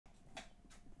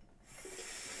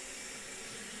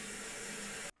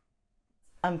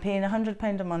I'm paying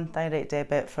 £100 a month direct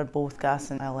debit for both gas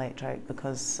and electric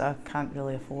because I can't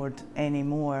really afford any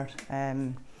more.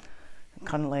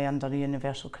 Currently under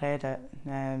universal credit,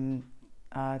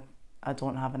 I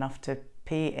don't have enough to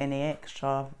pay any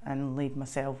extra and leave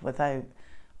myself without,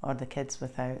 or the kids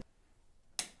without.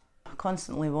 I'm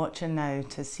constantly watching now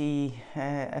to see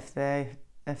if the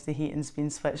heating's been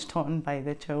switched on by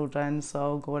the children, so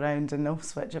I'll go around and they'll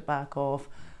switch it back off,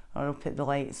 or I'll put the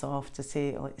lights off to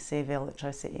save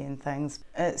electricity and things.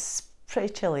 It's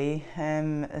pretty chilly,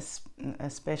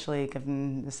 especially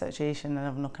given the situation, and I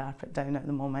have no carpet down at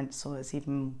the moment, so it's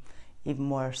even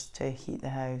worse to heat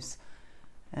the house.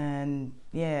 And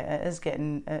yeah,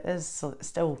 it is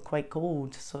still quite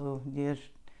cold, so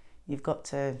you've got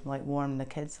to like warm the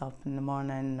kids up in the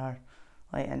morning or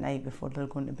like at night before they're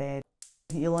going to bed.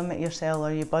 You limit yourself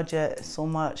or you budget so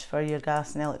much for your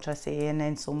gas and electricity, and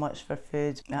then so much for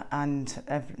food and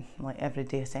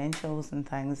everyday essentials and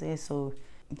things, so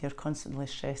you're constantly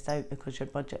stressed out because you're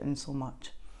budgeting so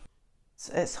much.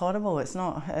 It's horrible. It's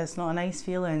not a nice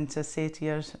feeling to say to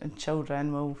your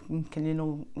children, well, can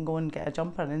you go and get a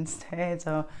jumper instead,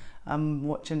 or I'm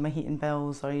watching my heating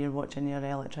bills, or you're watching your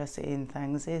electricity and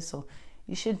things, so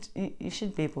you should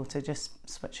be able to just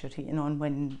switch your heating on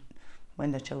when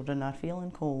the children are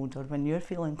feeling cold or when you're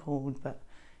feeling cold, but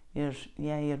you're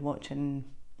watching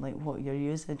like what your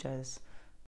usage is.